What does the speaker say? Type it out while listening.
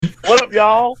What up,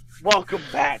 y'all? Welcome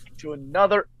back to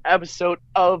another episode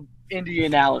of Indy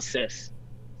Analysis.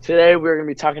 Today, we're going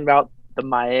to be talking about the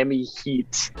Miami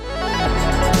Heat.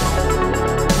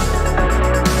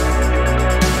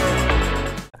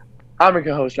 I'm your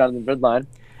co-host, Jonathan Frid.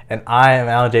 And I am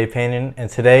Al J. Payton, and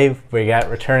today we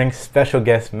got returning special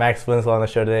guest Max Winslow on the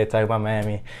show today talking about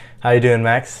Miami. How you doing,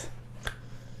 Max?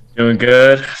 Doing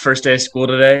good. First day of school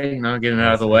today, getting it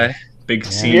out of the way. Big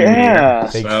senior year.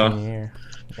 Big senior year.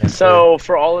 Yes, so,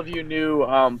 for all of you new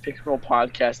Pick and Roll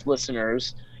podcast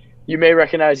listeners, you may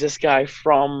recognize this guy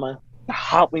from the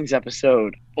Hot Wings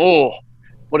episode. Oh,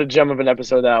 what a gem of an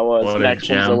episode that was. Max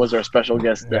Winslow was our special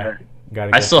guest there.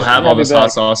 I still have all those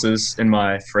hot sauces in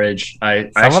my fridge.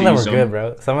 Some of them were good,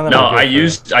 bro. Some of them. No, I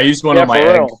used one on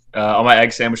my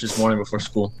egg sandwich this morning before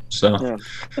school. So, yeah.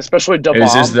 Especially the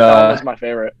bomb. That was my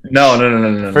favorite. No.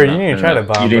 For you didn't try the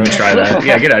bomb. You didn't try that.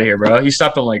 Yeah, get out of here, bro. You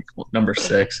stopped on like number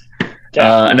 6. No,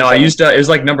 I used it was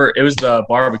the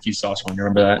barbecue sauce one. You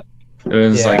remember that? It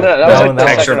was the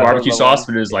texture of barbecue sauce,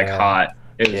 but it was like hot.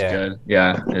 It was good.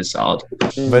 Yeah, it was solid.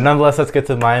 But nonetheless, let's get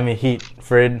to the Miami Heat.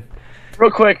 Frid. Real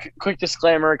quick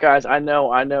disclaimer, guys. I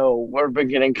know. We've been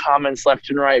getting comments left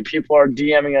and right. People are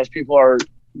DMing us. People are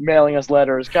mailing us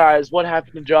letters. Guys, what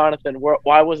happened to Jonathan?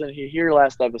 Why wasn't he here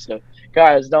last episode?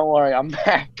 Guys, don't worry. I'm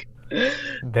back.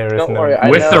 Don't worry.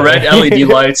 With the red LED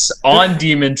lights on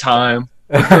demon time.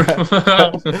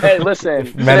 Hey,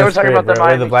 listen. They were talking about the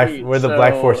Miami Heat. Where the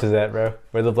black forces at, bro?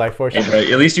 Where the black forces?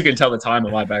 Right. At least you can tell the time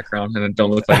in my background, and it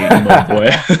don't look like an emo boy.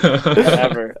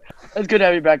 Whatever. It's good to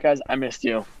have you back, guys. I missed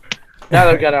you. Now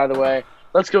that we got out of the way,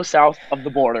 let's go south of the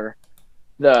border.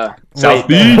 South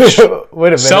Beach. Wait a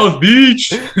minute. South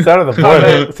Beach. South of the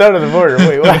border. South of the border.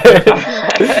 Wait, what?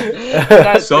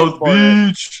 South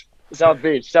Beach. South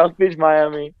Beach,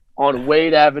 Miami, on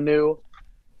Wade Avenue.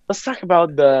 Let's talk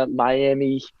about the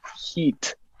Miami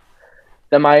Heat.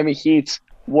 The Miami Heat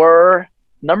were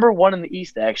number 1 in the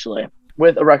East, actually,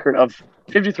 with a record of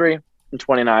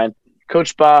 53-29,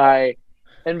 coached by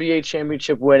NBA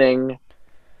championship winning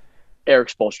Eric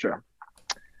Spoelstra.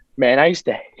 Man, I used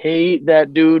to hate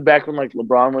that dude back when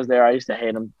LeBron was there. I used to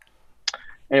hate him.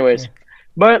 Anyways,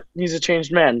 but he's a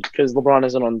changed man because LeBron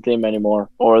isn't on the team anymore,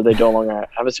 or they no longer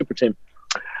have a super team.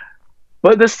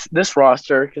 But this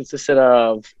roster consisted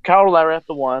of Kyle Lowry at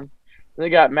the 1. And they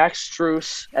got Max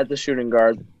Strus at the shooting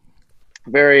guard.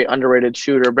 Very underrated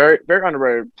shooter. Very, very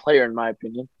underrated player, in my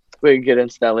opinion. We can get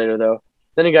into that later, though.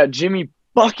 Then you got Jimmy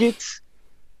Buckets,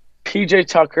 PJ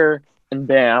Tucker, and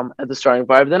Bam at the starting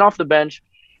 5. Then off the bench,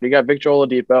 you got Victor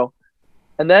Oladipo.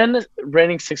 And then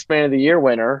reigning 6th Man of the Year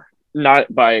winner,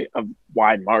 not by a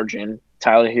wide margin,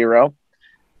 Tyler Hero.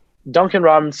 Duncan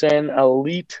Robinson,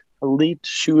 elite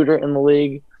shooter in the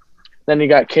league. Then you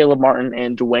got Caleb Martin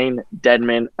and Dwayne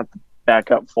Dedman at the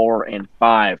backup 4 and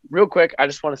 5. Real quick, I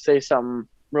just want to say something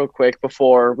real quick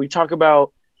before we talk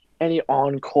about any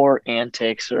on-court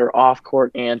antics or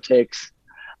off-court antics.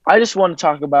 I just want to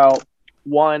talk about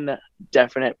one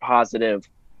definite positive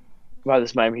about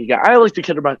this Miami Heat guy. I like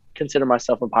to consider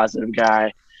myself a positive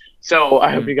guy, so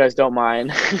I hope you guys don't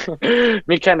mind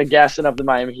me kind of gassing up the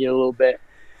Miami Heat a little bit.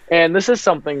 And this is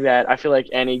something that I feel like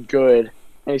any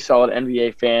solid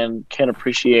NBA fan can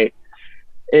appreciate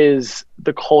is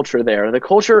the culture there. The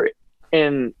culture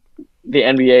in the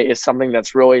NBA is something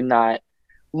that's really not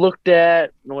looked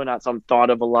at, really not thought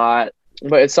of a lot,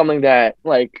 but it's something that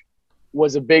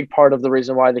was a big part of the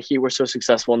reason why the Heat were so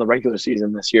successful in the regular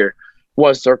season this year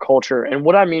was their culture. And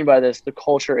what I mean by this, the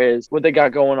culture is what they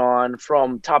got going on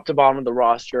from top to bottom of the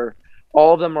roster.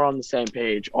 All of them are on the same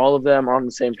page. All of them are on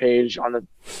the same page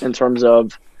in terms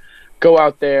of go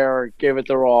out there, give it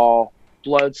their all,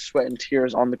 blood, sweat, and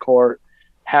tears on the court.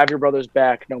 Have your brothers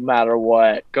back no matter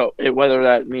what. Whether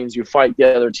that means you fight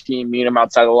the other team, meet them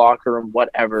outside the locker room,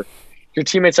 whatever. Your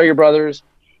teammates are your brothers.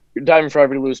 You're diving for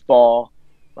every loose ball.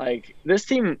 This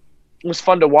team was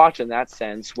fun to watch in that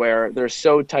sense, where they're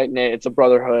so tight-knit, it's a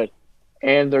brotherhood,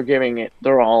 and they're giving it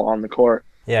their all on the court.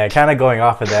 Yeah, kind of going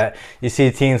off of that, you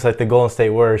see teams like the Golden State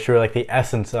Warriors who are the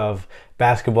essence of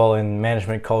basketball and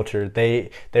management culture.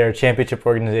 They're a championship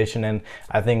organization, and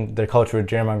I think their culture with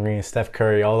Draymond Green, Steph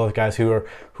Curry, all those guys who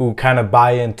kind of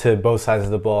buy into both sides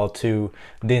of the ball, to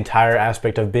the entire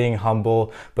aspect of being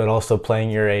humble, but also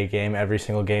playing your A game, every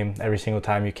single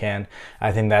time you can.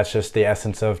 I think that's just the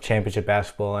essence of championship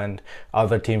basketball, and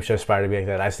other teams should aspire to be like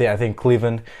that. I think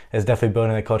Cleveland is definitely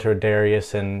building the culture with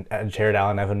Darius and Jared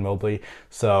Allen, Evan Mobley.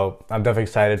 So I'm definitely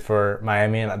excited for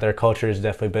Miami, and their culture has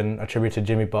definitely been a tribute to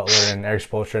Jimmy Butler and Eric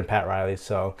Spoelstra and Pat Riley.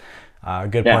 So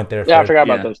Good point there. Yeah, I forgot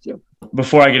about those two.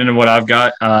 Before I get into what I've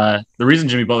got, the reason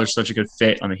Jimmy Butler is such a good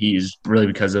fit on the Heat is really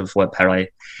because of what Pat Riley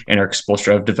and Eric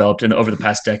Spoelstra have developed over the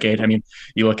past decade. I mean,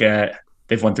 you look at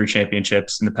they've won 3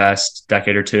 championships in the past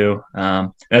decade or two.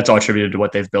 That's all attributed to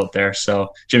what they've built there.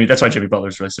 So that's why Jimmy Butler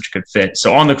is really such a good fit.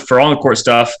 So for on the court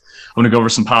stuff, I'm going to go over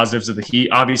some positives of the Heat.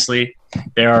 Obviously,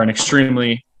 they are an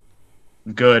extremely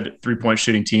good 3-point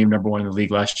shooting team, number 1 in the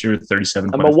league last year,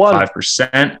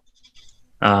 37.5%.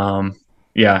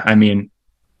 I mean,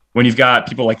 when you've got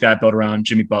people like that built around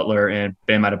Jimmy Butler and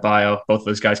Bam Adebayo, both of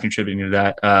those guys contributing to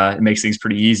that, it makes things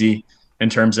pretty easy in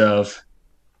terms of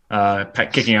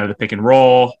kicking out of the pick and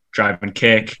roll, drive and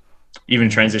kick, even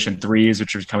transition threes,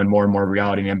 which are becoming more and more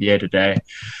reality in the NBA today.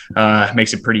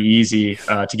 Makes it pretty easy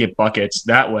to get buckets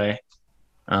that way.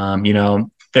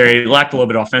 They lacked a little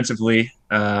bit offensively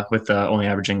with only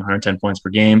averaging 110 points per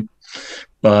game.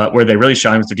 But where they really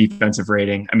shine was the defensive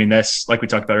rating. I mean, that's like we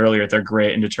talked about earlier, their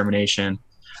grit and determination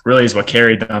really is what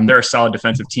carried them. They're a solid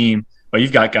defensive team, but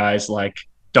you've got guys like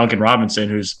Duncan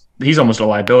Robinson, he's almost a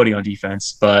liability on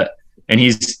defense, and he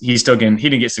didn't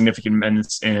get significant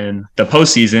minutes in the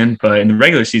postseason, but in the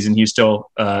regular season, he's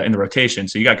still in the rotation.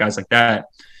 So you got guys like that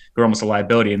who are almost a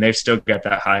liability, and they've still got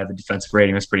that high of a defensive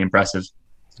rating. That's pretty impressive.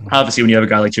 Obviously, when you have a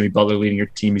guy like Jimmy Butler leading your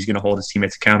team, he's going to hold his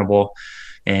teammates accountable.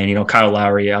 And, Kyle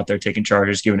Lowry out there taking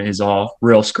charges, giving it his all,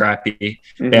 real scrappy.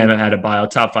 Bam Adebayo,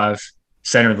 top 5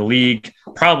 center of the league,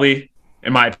 probably,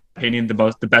 in my opinion, the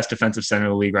best defensive center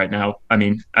of the league right now. I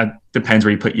mean, it depends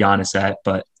where you put Giannis at,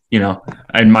 but,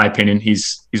 in my opinion,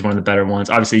 he's one of the better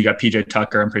ones. Obviously, you got PJ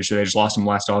Tucker. I'm pretty sure they just lost him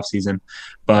last offseason.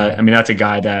 But, I mean, that's a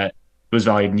guy that was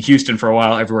valued in Houston for a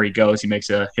while. Everywhere he goes, he makes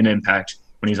an impact.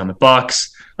 When he's on the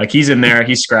Bucks, like he's in there,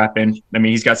 he's scrapping. I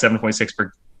mean, he's got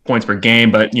 7.6 points per game,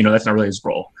 but that's not really his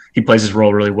role. He plays his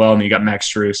role really well. And then you got Max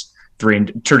Strus,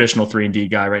 traditional 3-and-D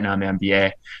guy right now in the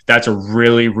NBA. That's a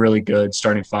really, really good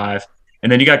starting 5.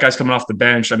 And then you got guys coming off the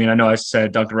bench. I mean, I know I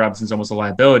said Duncan Robinson's almost a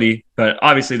liability, but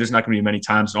obviously there's not going to be many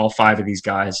times when all 5 of these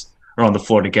guys are on the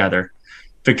floor together.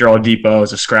 Victor Oladipo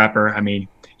is a scrapper. I mean,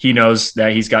 he knows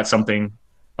that he's got something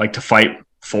like to fight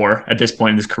for at this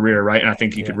point in his career, right? And I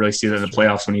think you could really see that in the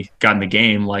playoffs when he got in the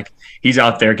game. Like, he's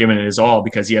out there giving it his all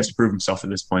because he has to prove himself at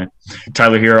this point.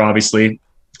 Tyler Hero, obviously,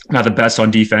 not the best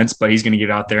on defense, but he's going to get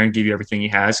out there and give you everything he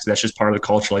has because that's just part of the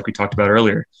culture like we talked about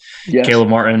earlier. Yes. Caleb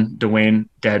Martin, Dwayne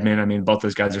Dedman, I mean, both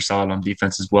those guys are solid on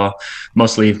defense as well.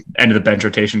 Mostly end of the bench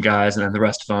rotation guys, and then the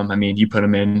rest of them, I mean, you put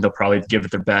them in, they'll probably give it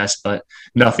their best, but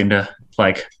nothing to,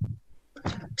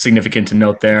 significant to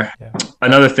note there. Yeah.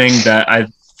 Another thing that I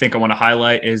think I want to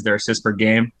highlight is their assists per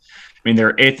game. I mean,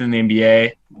 they're 8th in the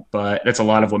NBA, but that's a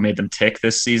lot of what made them tick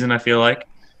this season, I feel like.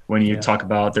 When you talk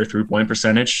about their 3-point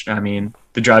percentage, I mean,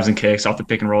 the drives and kicks off the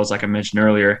pick and rolls, like I mentioned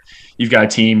earlier, you've got a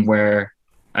team where,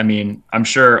 I mean, I'm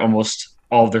sure almost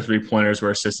all of their 3-pointers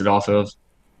were assisted off of,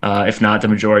 if not the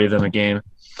majority of them a game.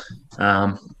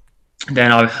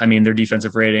 Then, I mean, their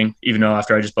defensive rating, even though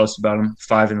after I just boasted about them,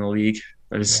 5 in the league,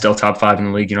 it's still top 5 in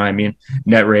the league, you know what I mean?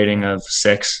 Net rating of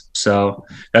 6. So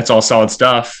that's all solid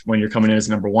stuff when you're coming in as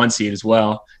a number 1 seed as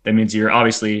well. That means you're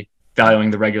obviously valuing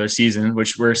the regular season,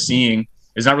 which we're seeing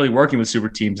is not really working with super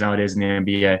teams nowadays in the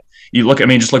NBA.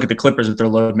 Just look at the Clippers with their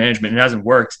load management. It hasn't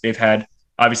worked. They've had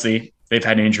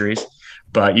injuries,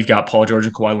 but you've got Paul George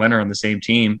and Kawhi Leonard on the same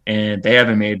team, and they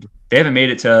haven't made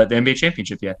it to the NBA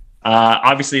championship yet.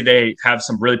 Obviously, they have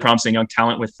some really promising young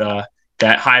talent with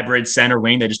that hybrid center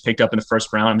wing they just picked up in the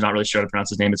first round. I'm not really sure how to pronounce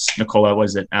his name. It's Nikola. What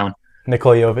is it, Alan?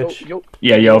 Nikola Jovic.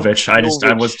 Yeah, Jovic.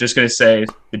 I was just going to say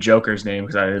the Joker's name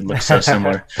because it looks so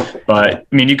similar. But,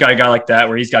 I mean, you got a guy like that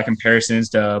where he's got comparisons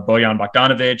to Bojan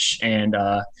Bogdanovic and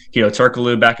Hedo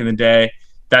Turkoglu back in the day.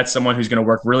 That's someone who's going to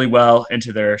work really well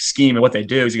into their scheme. And what they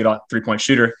do is you get a 3-point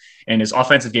shooter, and his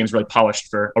offensive game is really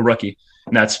polished for a rookie.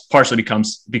 And that's partially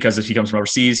because if he comes from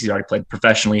overseas, he's already played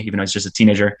professionally, even though he's just a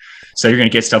teenager. So you're going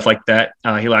to get stuff like that.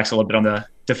 He lacks a little bit on the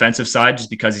defensive side just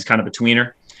because he's kind of a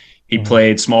tweener. He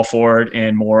played small forward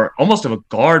and more almost of a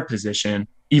guard position,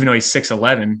 even though he's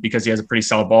 6'11", because he has a pretty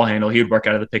solid ball handle. He would work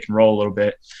out of the pick and roll a little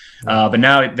bit. But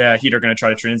now the Heat are going to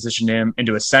try to transition him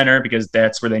into a center because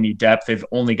that's where they need depth. They've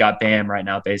only got Bam right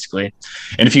now, basically.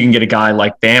 And if you can get a guy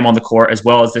like Bam on the court, as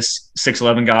well as this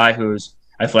 6'11" guy who's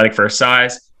athletic for his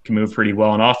size, can move pretty well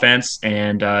on offense,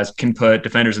 and can put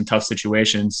defenders in tough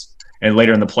situations, and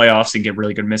later in the playoffs and get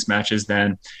really good mismatches,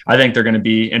 then I think they're going to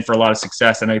be in for a lot of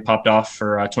success. I know he popped off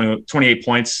for 28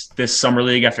 points this summer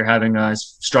league after having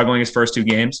struggling his first 2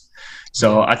 games.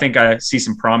 So I think I see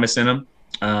some promise in him.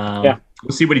 We'll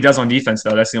see what he does on defense,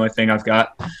 though. That's the only thing I've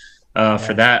got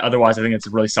for that. Otherwise, I think it's a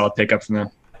really solid pickup from them.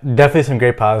 Definitely some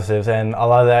great positives, and a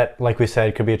lot of that, like we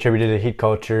said, could be attributed to Heat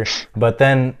culture. But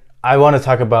then I want to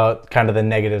talk about kind of the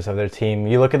negatives of their team.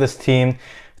 You look at this team,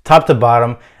 top to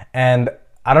bottom, and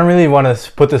I don't really want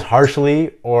to put this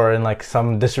harshly or in like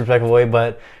some disrespectful way,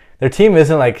 but their team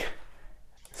isn't like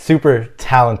super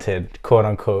talented, quote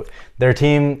unquote. Their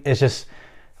team is just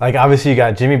like, obviously you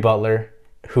got Jimmy Butler,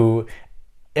 who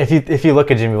if you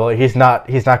look at Jimmy Butler, he's not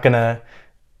gonna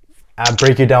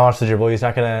break you down off the dribble. He's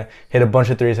not gonna hit a bunch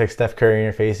of threes like Steph Curry in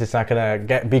your face. He's not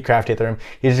gonna be crafty at the rim.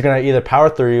 He's just gonna either power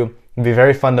through you, be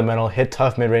very fundamental, hit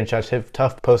tough mid-range shots, hit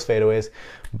tough post fadeaways,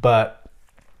 but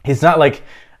he's not like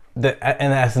in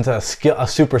essence a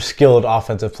super skilled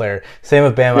offensive player. Same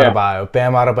with Bam Adebayo.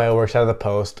 Bam Adebayo works out of the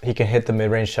post. He can hit the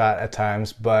mid-range shot at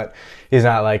times, but he's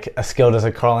not like as skilled as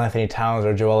a Karl Anthony Towns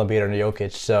or Joel Embiid or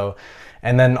Jokic. So,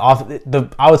 and then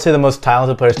I would say the most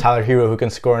talented player is Tyler Hero, who can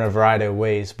score in a variety of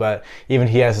ways, but even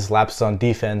he has his lapses on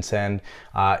defense, and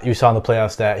you saw in the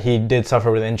playoffs that he did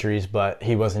suffer with injuries, but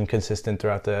he wasn't consistent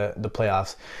throughout the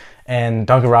playoffs. And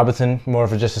Duncan Robinson, more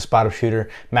of just a spot-up shooter.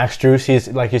 Max Strus, he's,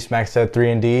 like Max said,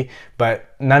 3-and-D,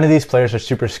 but none of these players are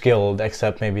super skilled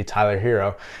except maybe Tyler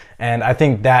Hero. And I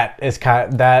think that is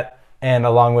kind of that, and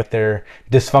along with their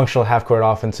dysfunctional half-court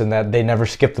offense in that they never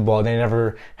skipped the ball. They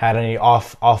never had any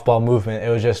off-ball movement. It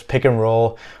was just pick and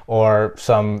roll or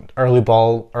some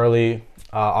early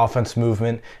offense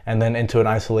movement and then into an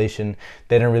isolation.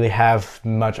 They didn't really have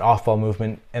much off-ball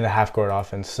movement in the half-court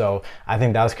offense. So I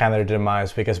think that was kind of their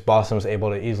demise because Boston was able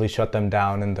to easily shut them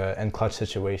down in clutch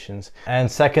situations.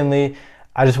 And secondly,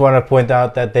 I just want to point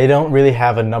out that they don't really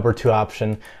have a number 2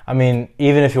 option. I mean,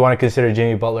 even if you want to consider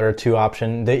Jimmy Butler a 2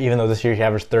 option, even though this year he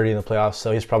averaged 30 in the playoffs,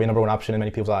 so he's probably number 1 option in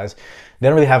many people's eyes, they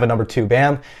don't really have a number 2.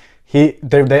 Bam, I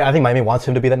think Miami wants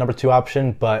him to be that number 2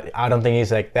 option, but I don't think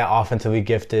he's like that offensively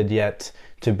gifted yet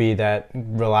to be that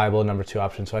reliable number 2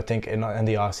 option. So I think in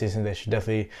the offseason they should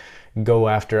definitely go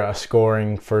after a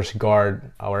scoring first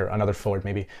guard or another forward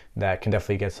maybe that can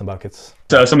definitely get some buckets.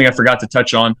 So something I forgot to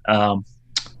touch on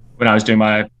when I was doing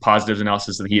my positives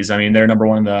analysis of the Heat, I mean, they're number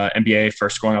 1 in the NBA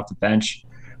for scoring off the bench.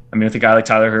 I mean, with a guy like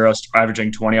Tyler Hero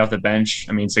averaging 20 off the bench,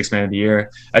 I mean, 6th man of the year,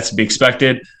 that's to be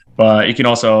expected. But you can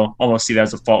also almost see that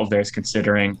as a fault of theirs,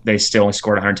 considering they still only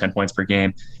scored 110 points per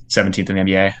game, 17th in the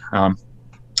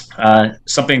NBA.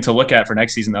 Something to look at for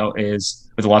next season, though,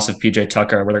 is with the loss of PJ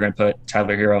Tucker, where they're going to put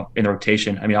Tyler Hero in the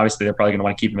rotation. I mean, obviously, they're probably going to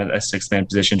want to keep him at that 6th man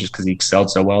position just because he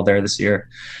excelled so well there this year.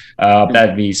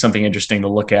 That'd be something interesting to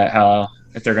look at, how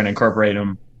if they're going to incorporate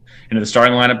him into the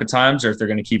starting lineup at times, or if they're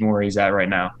going to keep him where he's at right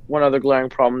now. One other glaring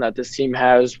problem that this team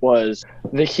has was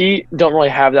the Heat don't really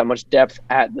have that much depth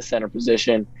at the center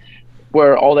position,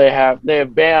 where they have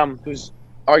Bam, who's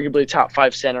arguably top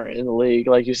 5 center in the league.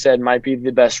 Like you said, might be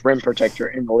the best rim protector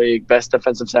in the league, best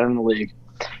defensive center in the league.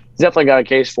 He's definitely got a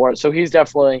case for it. So he's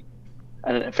definitely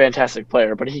a fantastic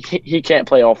player, but he can't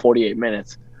play all 48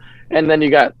 minutes. And then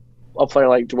you got a player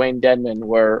like Dwayne Dedmon,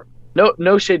 where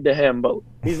no shade to him, but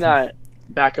he's not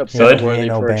backup center worthy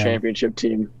for a championship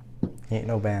team. Ain't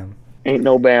no Bam. Ain't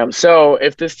no Bam. So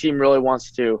if this team really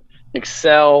wants to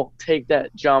excel, take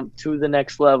that jump to the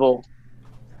next level,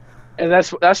 and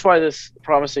that's why this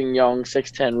promising young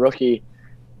 6'10" rookie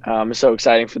is so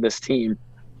exciting for this team.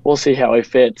 We'll see how he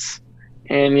fits.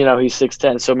 And, he's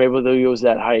 6'10", so maybe they'll use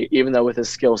that height, even though with his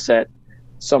skill set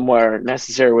somewhere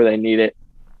necessary where they need it.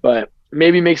 But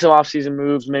maybe make some offseason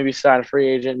moves, maybe sign a free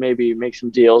agent, maybe make some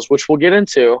deals, which we'll get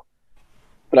into.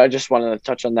 But I just wanted to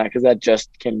touch on that because that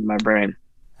just came to my brain.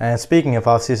 And speaking of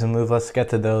offseason moves, let's get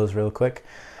to those real quick.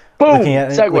 Boom!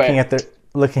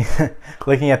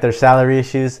 Looking at their salary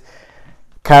issues,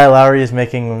 Kyle Lowry is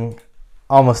making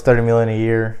almost $30 million a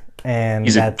year, and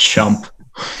he's a chump.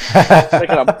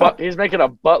 He's making a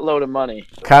buttload of money.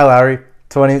 Kyle Lowry,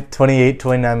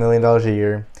 $29 million a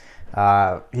year.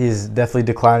 He's definitely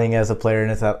declining as a player in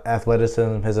his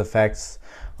athleticism, his effects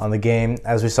on the game.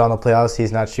 As we saw in the playoffs,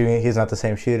 he's not shooting. He's not the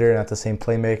same shooter, not the same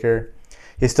playmaker.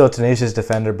 He's still a tenacious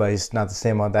defender, but he's not the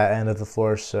same on that end of the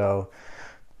floor. So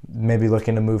maybe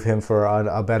looking to move him for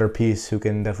a better piece who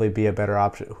can definitely be a better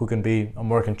option, who can be a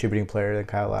more contributing player than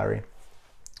Kyle Lowry.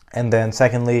 And then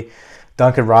secondly,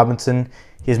 Duncan Robinson.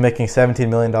 He's making $17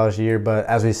 million a year, but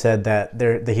as we said, that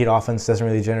the Heat offense doesn't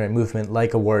really generate movement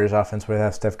like a Warriors offense where they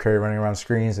have Steph Curry running around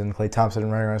screens and Klay Thompson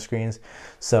running around screens.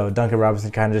 So Duncan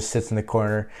Robinson kind of just sits in the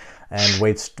corner and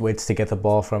waits to get the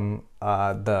ball from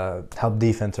the help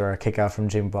defense or a kick out from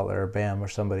Jimmy Butler or Bam or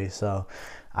somebody. So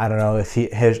I don't know if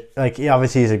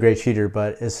obviously he's a great shooter,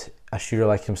 but is a shooter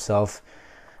like himself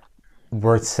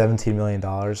worth $17 million,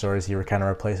 or is he kind of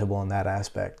replaceable in that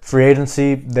aspect? Free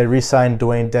agency, they re-signed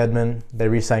Dwayne Dedmon, they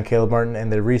re-signed Caleb Martin,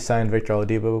 and they re-signed Victor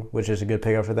Oladipo, which is a good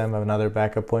pickup for them, another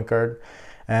backup point guard.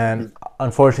 And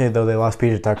unfortunately, though, they lost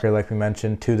PJ Tucker, like we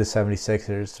mentioned, to the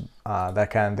 76ers.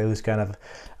 They lose kind of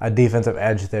a defensive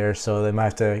edge there, so they might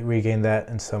have to regain that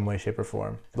in some way, shape, or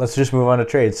form. Let's just move on to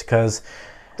trades, because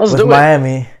with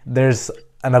Miami, there's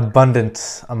an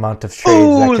abundant amount of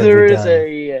trades that can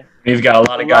be done. You've got a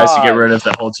lot of guys to get rid of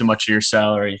that hold too much of your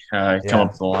salary. Come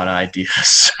up with a lot of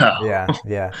ideas. So.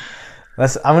 Yeah.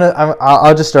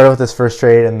 I'll just start with this first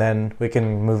trade, and then we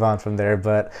can move on from there.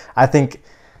 But I think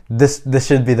this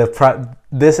should be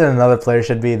this and another player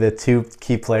should be the two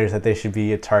key players that they should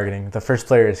be targeting. The first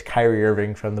player is Kyrie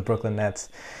Irving from the Brooklyn Nets,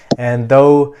 and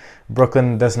though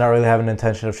Brooklyn does not really have an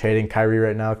intention of trading Kyrie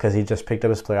right now because he just picked up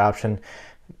his player option,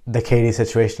 the KD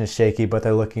situation is shaky, but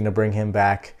they're looking to bring him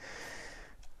back.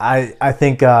 I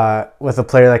think with a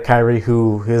player like Kyrie,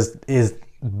 who is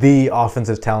the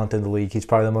offensive talent in the league, he's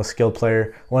probably the most skilled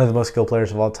player, one of the most skilled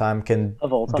players of all time,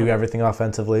 do everything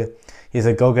offensively. He's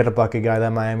a go-get-a-bucket guy that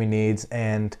Miami needs,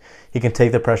 and he can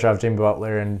take the pressure off Jimmy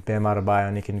Butler and Bam Adebayo,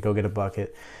 and he can go get a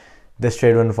bucket. This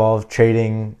trade would involve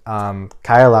trading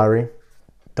Kyle Lowry,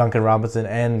 Duncan Robinson,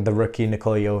 and the rookie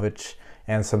Nikola Jovic,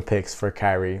 and some picks for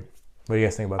Kyrie. What do you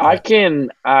guys think about that?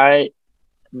 I'm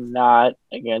not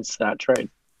against that trade.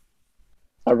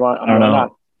 I don't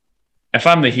know. If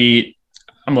I'm the Heat,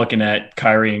 I'm looking at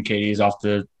Kyrie and Katie's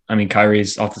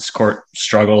Kyrie's off the court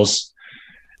struggles.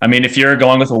 I mean, if you're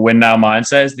going with a win now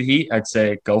mindset as the Heat, I'd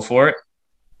say go for it.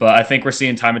 But I think we're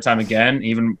seeing time and time again,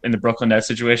 even in the Brooklyn Nets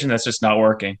situation, that's just not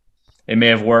working. It may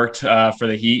have worked for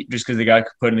the Heat just because they got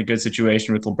put in a good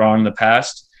situation with LeBron in the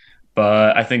past.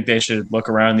 But I think they should look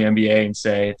around the NBA and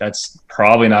say that's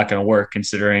probably not going to work,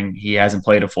 considering he hasn't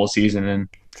played a full season. And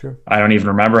I don't even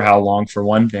remember how long, for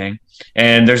one thing.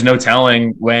 And there's no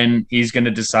telling when he's going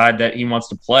to decide that he wants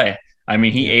to play. I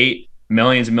mean, he ate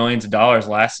millions and millions of dollars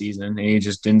last season, and he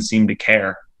just didn't seem to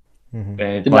care. Mm-hmm.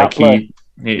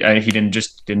 He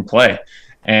didn't play.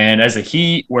 And as a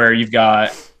Heat, where you've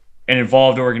got an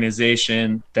involved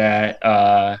organization that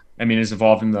is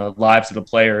involved in the lives of the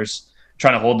players,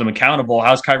 trying to hold them accountable,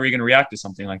 how's Kyrie going to react to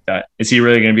something like that? Is he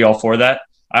really going to be all for that?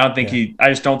 I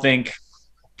just don't think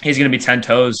he's going to be 10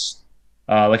 toes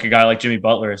like a guy like Jimmy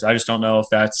Butler is. I just don't know if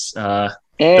that's the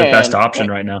best option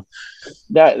right now.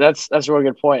 That's a really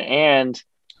good point. And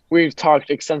we've talked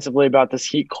extensively about this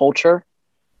Heat culture.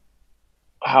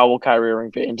 How will Kyrie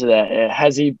Irving fit into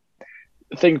that?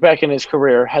 Think back in his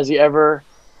career, has he ever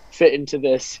fit into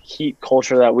this Heat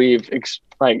culture that we've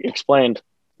explained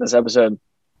this episode?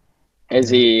 Is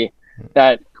he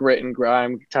that grit and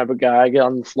grime type of guy, get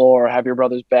on the floor, have your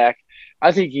brother's back?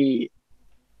 I think he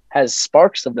has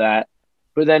sparks of that.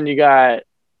 But then you got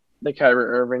the Kyrie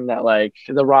Irving that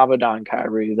the Ramadan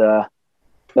Kyrie,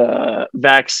 the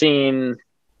vaccine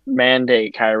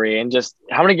mandate Kyrie, and just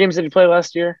how many games did he play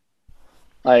last year?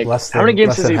 How many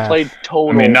games has he played total?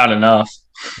 I mean, not enough.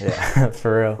 Yeah,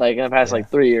 for real. In the past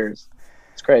 3 years.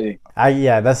 It's crazy.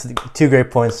 That's two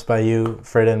great points by you,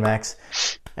 Frid and Max.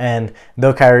 And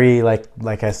though Kyrie,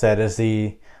 like I said, is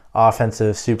the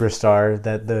offensive superstar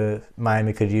that the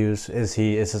Miami could use, is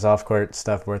his off-court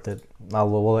stuff worth it?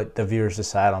 We'll let the viewers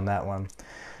decide on that one.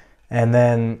 And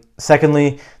then,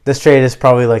 secondly, this trade is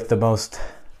probably the most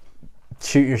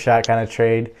shoot-your-shot kind of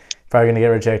trade. Probably going to get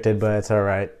rejected, but it's all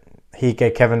right. He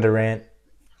get Kevin Durant.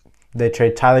 They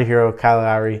trade Tyler Hero, Kyle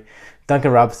Lowry,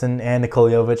 Duncan Robinson, and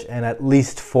Nikola Jovic, and at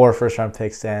least 4 first-round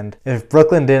picks. And if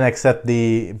Brooklyn didn't accept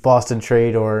the Boston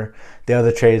trade or the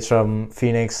other trades from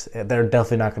Phoenix, they're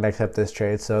definitely not going to accept this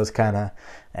trade. So it's kind of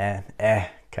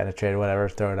kind of trade, whatever,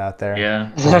 throw it out there.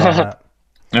 Yeah.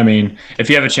 I mean, if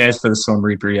you have a chance for the Storm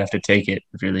Reaper, you have to take it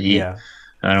if you're the Heat. Yeah,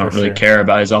 I don't really care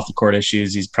about his off-the-court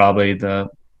issues. He's probably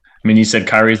you said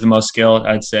Kyrie's the most skilled.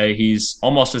 I'd say he's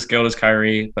almost as skilled as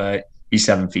Kyrie, but he's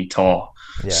 7 feet tall.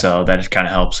 Yeah. So that just kind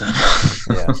of helps him.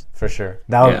 Yeah, for sure.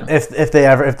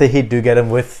 If the Heat do get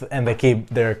him and they keep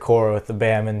their core with the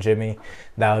Bam and Jimmy,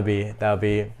 that would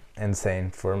be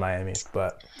insane for Miami.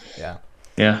 But yeah.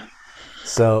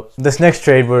 So this next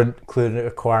trade would include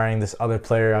acquiring this other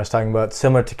player I was talking about.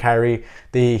 Similar to Kyrie,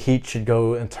 the Heat should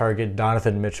go and target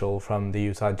Donovan Mitchell from the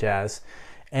Utah Jazz.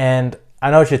 And I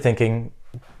know what you're thinking.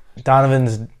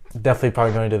 Donovan's definitely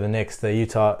probably going to the Knicks. The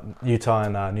Utah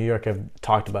and New York have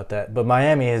talked about that. But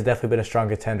Miami has definitely been a strong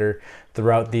contender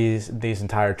throughout these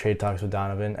entire trade talks with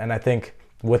Donovan. And I think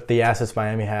with the assets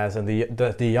Miami has and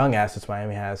the young assets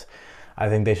Miami has, I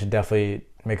think they should definitely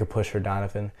make a push for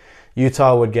Donovan.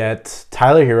 Utah would get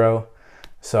Tyler Hero,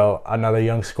 so another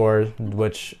young scorer,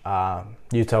 which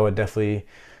Utah would definitely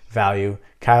value.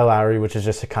 Kyle Lowry, which is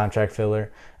just a contract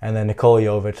filler. And then Nikola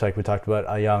Jovic, like we talked about,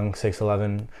 a young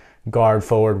 6'11", guard,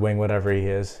 forward, wing, whatever he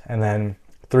is. And then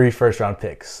 3 first-round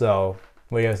picks. So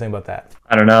What do you guys think about that?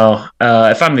 I don't know.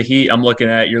 If I'm the Heat, I'm looking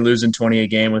at you're losing 20 a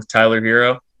game with Tyler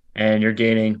Hero, and you're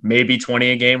gaining maybe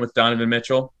 20 a game with Donovan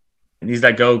Mitchell. And he's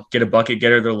that go get a bucket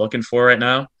getter they're looking for right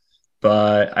now.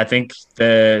 But I think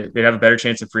that they'd have a better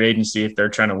chance of free agency if they're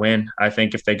trying to win. I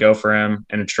think if they go for him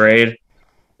in a trade,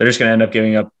 they're just going to end up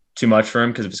giving up too much for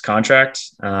him because of his contract.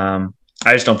 I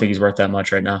just don't think he's worth that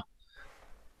much right now.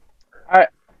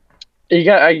 You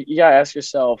got to ask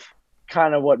yourself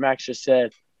kind of what Max just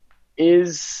said. You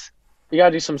got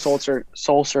to do some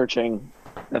soul searching.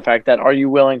 The fact that are you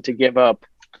willing to give up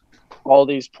all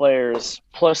these players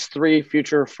plus 3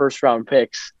 future first round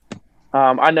picks?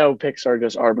 I know picks are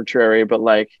just arbitrary, but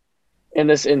like in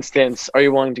this instance, are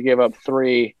you willing to give up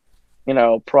 3,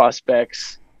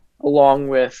 prospects along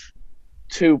with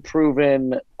 2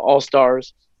 proven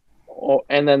all-stars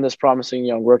and then this promising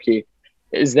young rookie?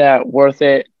 Is that worth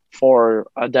it for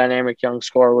a dynamic young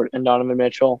scorer in Donovan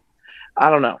Mitchell? I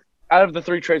don't know. Out of the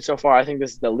 3 trades so far, I think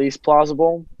this is the least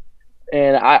plausible.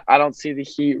 And I don't see the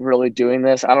Heat really doing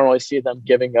this. I don't really see them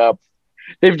giving up.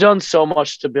 They've done so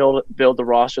much to build the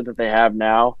roster that they have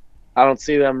now. I don't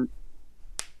see them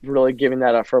really giving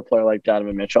that up for a player like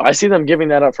Donovan Mitchell. I see them giving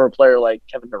that up for a player like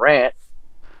Kevin Durant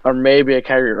or maybe a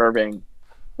Kyrie Irving,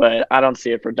 but I don't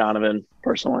see it for Donovan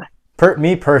personally.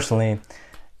 Me personally,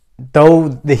 though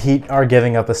the Heat are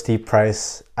giving up a steep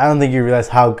price, I don't think you realize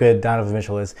how good Donovan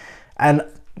Mitchell is. And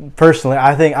personally,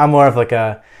 I think I'm more of like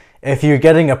if you're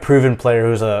getting a proven player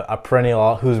who's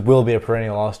will be a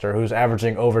perennial all-star, who's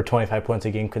averaging over 25 points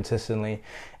a game consistently,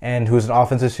 and who's an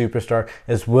offensive superstar,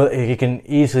 he can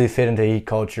easily fit into Heat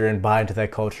culture and buy into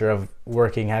that culture of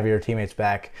working, having your teammates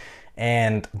back.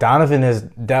 And Donovan is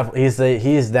definitely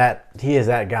he is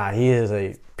that guy. He is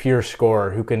a pure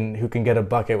scorer who can get a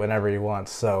bucket whenever he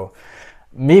wants. So,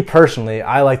 me personally,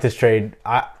 I like this trade.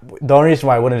 The only reason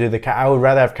why I wouldn't do I would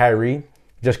rather have Kyrie,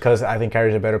 just because I think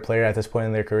Kyrie's a better player at this point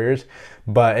in their careers.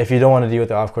 But if you don't want to deal with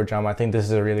the off-court drama, I think this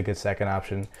is a really good second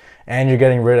option. And you're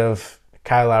getting rid of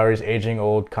Kyle Lowry's aging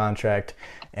old contract.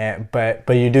 But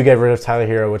you do get rid of Tyler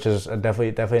Hero, which is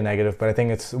definitely a negative. But I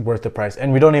think it's worth the price.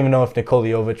 And we don't even know if Nikola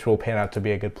Jovic will pan out to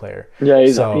be a good player. Yeah,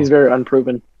 he's very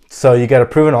unproven. So you got a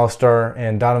proven all-star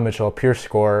and Donovan Mitchell, a pure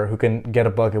scorer who can get a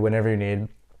bucket whenever you need,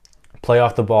 play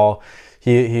off the ball.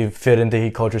 He fit into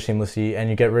Heat culture seamlessly, and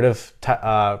you get rid of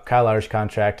Kyle Lowry's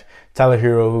contract, Tyler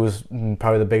Hero, who's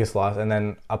probably the biggest loss, and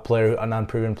then a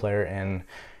non-proven player in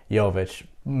Jovic,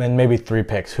 and maybe 3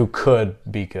 picks who could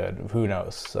be good. Who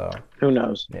knows? So who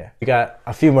knows? Yeah, we got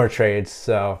a few more trades.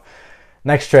 So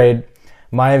next trade,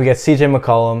 Miami gets C.J.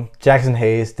 McCollum, Jackson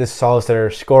Hayes. This solves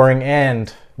their scoring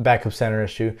and backup center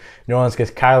issue. New Orleans gets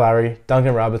Kyle Lowry,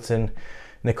 Duncan Robinson,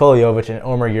 Nikola Jovic, and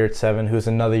Omer Yurtseven, who's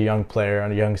another young player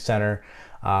and a young center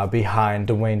behind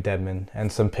Dwayne Dedmon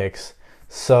and some picks.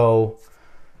 So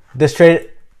this trade,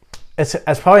 it's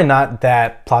probably not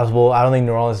that plausible. I don't think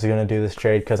New Orleans is going to do this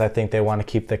trade because I think they want to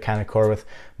keep the kind of core with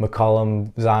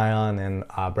McCollum, Zion,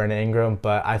 and Brandon Ingram.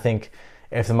 But I think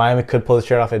if the Miami could pull this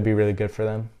trade off, it'd be really good for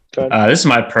them. This is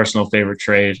my personal favorite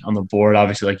trade on the board.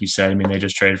 Obviously, like you said, they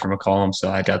just traded for McCollum, so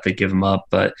I doubt they give him up.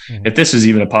 But if this is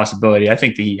even a possibility, I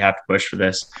think the Heat have to push for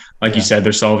this. Like you said,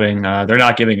 they're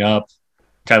not giving up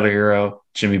Tyler Hero,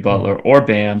 Jimmy Butler, or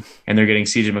Bam, and they're getting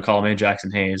C.J. McCollum and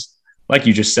Jackson Hayes. Like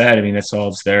you just said, that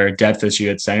solves their depth issue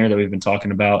at center that we've been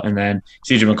talking about. And then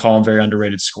C.J. McCollum, very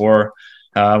underrated scorer.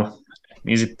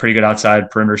 He's a pretty good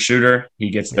outside perimeter shooter.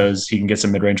 He can get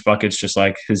some mid-range buckets just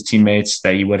like his teammates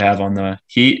that he would have on the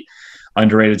Heat.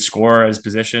 Underrated scorer at his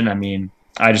position.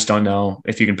 I just don't know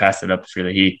if you can pass that up for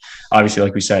the Heat. Obviously,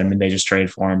 like we said, they just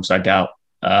traded for him, so I doubt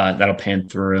that'll pan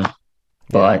through.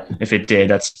 But if it did,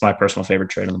 that's my personal favorite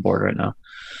trade on the board right now.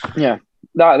 Yeah,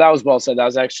 that was well said. That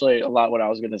was actually a lot what I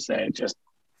was going to say. Just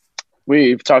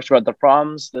we've talked about the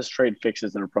problems. This trade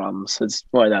fixes their problems. It's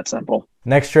really that simple.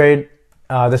 Next trade.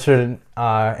 This would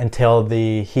entail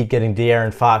the Heat getting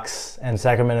De'Aaron Fox and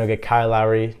Sacramento get Kyle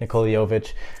Lowry, Nikola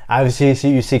Jovic. Obviously,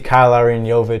 you see Kyle Lowry and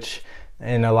Jovic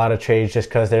in a lot of trades just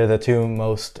because they're the 2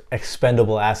 most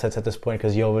expendable assets at this point.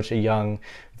 Because Jovic, a young,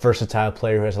 versatile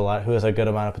player who has a good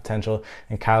amount of potential,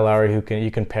 and Kyle Lowry,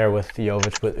 you can pair with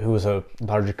Jovic, who has a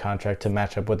larger contract to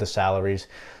match up with the salaries.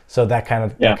 So that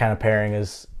kind of pairing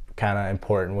is kind of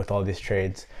important with all these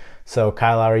trades. So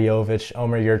Kyle Lowry, Jovic,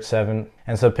 Omer Yurtseven,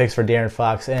 and some picks for De'Aaron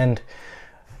Fox. And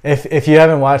if you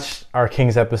haven't watched our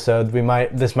Kings episode,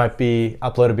 this might be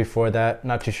uploaded before that.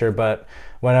 Not too sure, but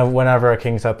whenever our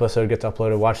Kings episode gets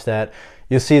uploaded, watch that.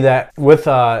 You'll see that with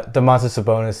Domantas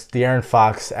Sabonis, De'Aaron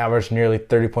Fox averaged nearly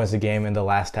 30 points a game in the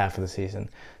last half of the season.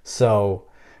 So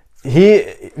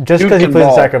Just because he plays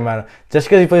in Sacramento. Just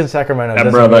because he plays in Sacramento.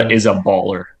 That brother is a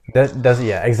baller.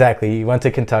 Yeah, exactly. He went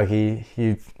to Kentucky.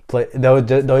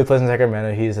 Though he plays in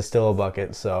Sacramento, he's still a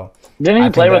bucket. So didn't he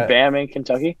play with Bam in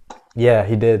Kentucky? Yeah,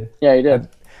 he did. Yeah, he did.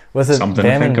 Was it something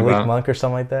Bam and Malik Monk or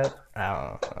something like that? I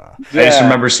don't know. Yeah. I just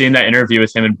remember seeing that interview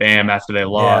with him and Bam after they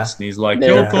lost, and he's like,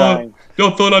 "Y'all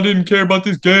thought I didn't care about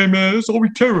this game, man. That's all we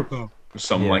care about," or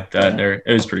something like that. It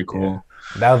was pretty cool.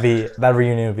 Yeah. That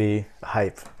reunion would be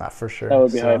hype, not for sure. That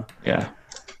would be hype. Yeah.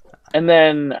 And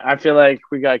then I feel like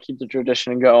we gotta keep the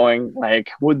tradition going.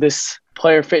 Like, would this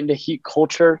player fit into Heat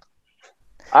culture?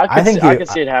 I could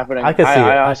see it happening.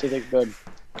 I honestly think it could.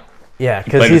 Yeah,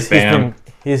 because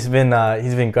he's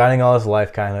been grinding all his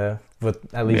life, kind of.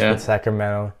 With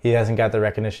Sacramento, he hasn't got the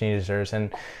recognition he deserves,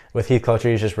 and with Heat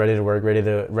culture, he's just ready to work, ready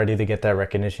to get that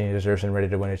recognition he deserves, and ready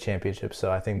to win a championship.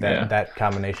 So I think that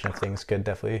combination of things could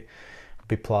definitely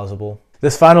be plausible.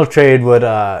 This final trade would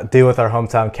deal with our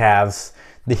hometown Cavs.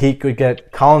 The Heat could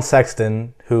get Colin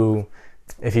Sexton, who,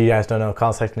 if you guys don't know,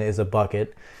 Colin Sexton is a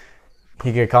bucket. He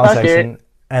could get Colin Sexton,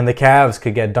 and the Cavs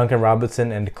could get Duncan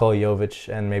Robinson and Nikola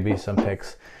Jovic, and maybe some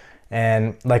picks.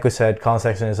 And like we said, Colin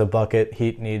Sexton is a bucket.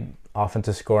 Heat need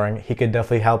offensive scoring. He could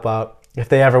definitely help out if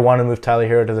they ever want to move Tyler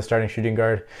Hero to the starting shooting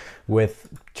guard with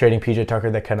trading PJ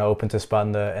Tucker. That kind of opens a spot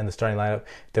in the starting lineup.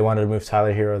 If they wanted to move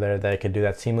Tyler Hero there, they could do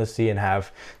that seamlessly and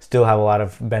still have a lot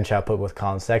of bench output with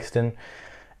Colin Sexton.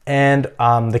 And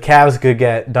the Cavs could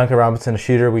get Duncan Robinson, a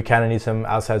shooter. We kind of need some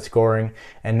outside scoring,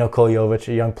 and Nikola Jovic,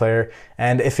 a young player.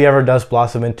 And if he ever does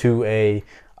blossom into a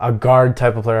guard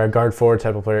type of player, a guard forward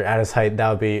type of player at his height, that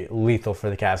would be lethal for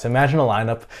the Cavs. Imagine a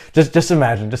lineup. Just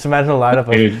imagine a lineup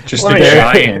of just the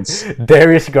Giants.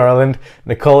 Darius Garland,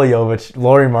 Nikola Jovic,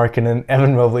 Lauri Markkanen,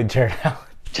 Evan Mobley, Jared Allen.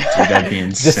 Dude, that'd be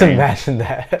insane. Just imagine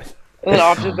that. And then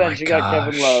off the bench, you got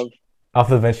Kevin Love. Off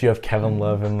the bench, you have Kevin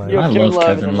Love and I love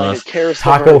Kevin Love.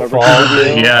 Taco Fall.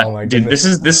 Yeah, oh dude, this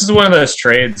is one of those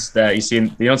trades that you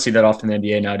don't see that often in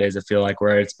the NBA nowadays. I feel like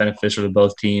where it's beneficial to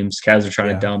both teams. Cavs are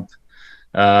trying to dump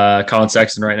Colin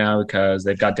Sexton right now because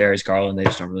they've got Darius Garland. They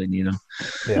just don't really need him.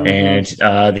 Yeah. And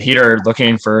the Heat are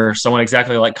looking for someone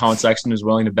exactly like Colin Sexton who's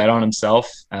willing to bet on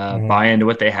himself, buy into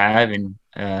what they have, and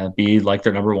be like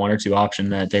their number 1 or 2 option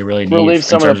that they really need. Relieve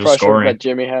some of the pressure that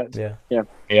Jimmy has.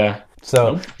 Yeah.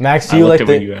 So Max, you like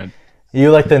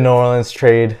the New Orleans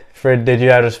trade. Frid, did you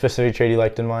have a specific trade you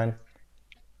liked in mind?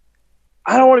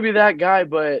 I don't want to be that guy,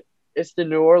 but it's the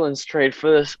New Orleans trade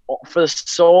for the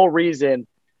sole reason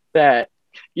that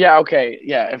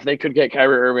if they could get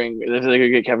Kyrie Irving, if they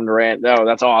could get Kevin Durant, no,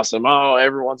 that's awesome. Oh,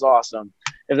 everyone's awesome.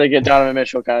 If they get Donovan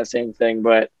Mitchell, kind of same thing.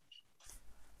 But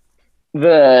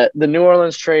the New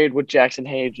Orleans trade with Jackson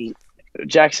Hayes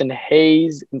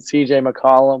and CJ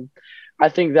McCollum, I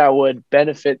think that would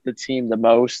benefit the team the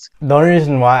most. The only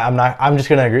reason why I'm just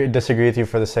gonna disagree with you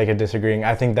for the sake of disagreeing.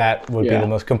 I think that would be the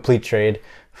most complete trade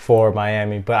for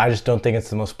Miami, but I just don't think it's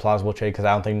the most plausible trade because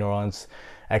I don't think New Orleans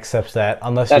accepts that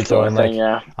unless you're throwing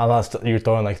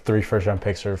like 3 first-round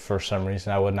picks or for some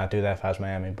reason. I would not do that if I was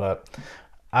Miami, but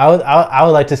I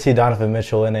would like to see Donovan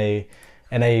Mitchell in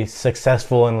a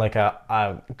successful and like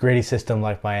a gritty system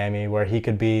like Miami, where he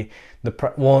could be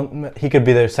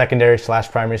their secondary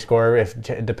 / primary scorer. If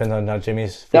it depends on how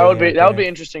Jimmy's feeling. That would be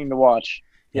interesting to watch.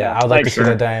 Yeah, I would like to see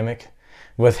that dynamic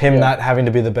with him not having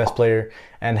to be the best player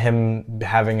and him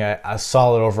having a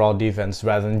solid overall defense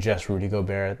rather than just Rudy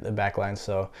Gobert at the back line.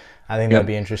 So I think that'd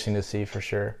be interesting to see for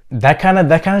sure. That kind of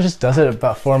just does it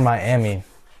for Miami.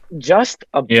 Just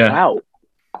about.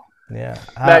 Yeah.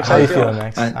 Max, how you feeling,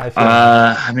 Max?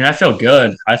 I feel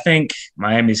good. I think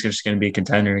Miami's just going to be a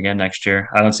contender again next year.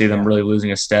 I don't see them really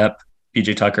losing a step.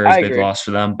 PJ Tucker is a big loss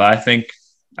for them, but I think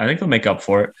they'll make up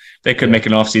for it. They could make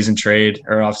an off-season trade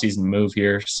or off-season move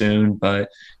here soon, but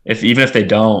even if they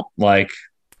don't, I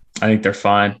think they're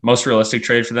fine. Most realistic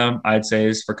trade for them, I'd say,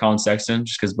 is for Colin Sexton,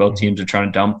 just because both teams are trying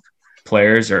to dump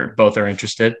players or both are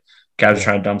interested. Cavs are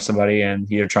trying to dump somebody and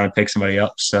they're trying to pick somebody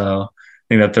up. So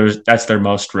I think that's their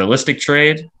most realistic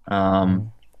trade. Other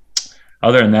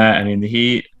than that, the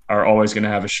Heat are always going to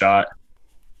have a shot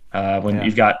when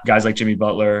you've got guys like Jimmy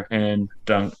Butler and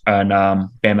Bam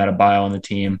Adebayo on the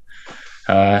team.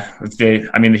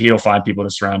 The Heat will find people to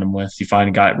surround them with. You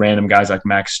find random guys like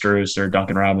Max Strus or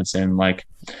Duncan Robinson. I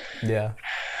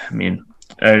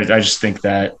just think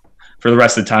that for the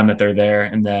rest of the time that they're there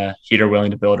and the Heat are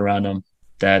willing to build around them,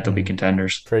 that they'll be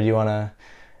contenders. Fred, you want to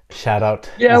shout out?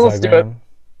 Yeah, let's do it.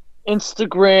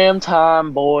 Instagram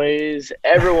time, boys.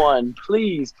 Everyone,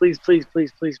 please, please, please,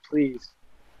 please, please, please.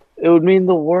 It would mean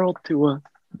the world to us.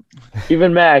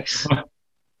 Even Max.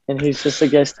 And he's just a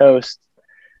guest host.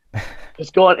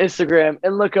 Just go on Instagram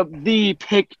and look up the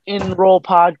Pick and Roll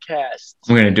podcast.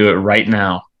 I'm gonna do it right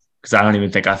now because I don't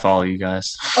even think I follow you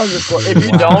guys. If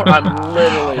you don't, I'm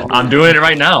literally. I'm doing it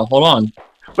right now. Hold on.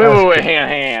 Wait,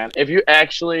 hang on. If you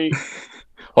actually.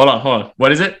 Hold on.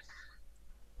 What is it?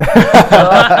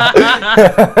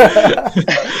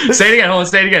 Say it again. Hold on.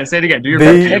 Say it again. Do your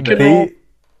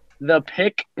the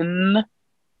Pick and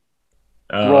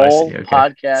Roll okay.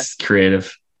 Podcast. It's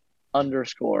creative.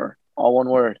 _ all one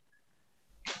word.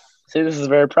 See, this is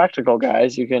very practical,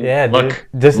 guys. You can look.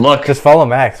 Just follow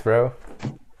Max, bro.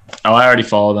 Oh, I already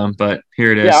follow them, but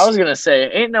here it is. Yeah, I was gonna say,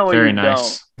 ain't no way very you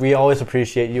nice. don't. We always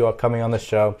appreciate you coming on the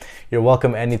show. You're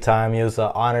welcome anytime. It was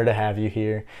an honor to have you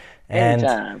here. And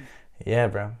anytime. Yeah,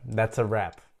 bro. That's a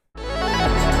wrap.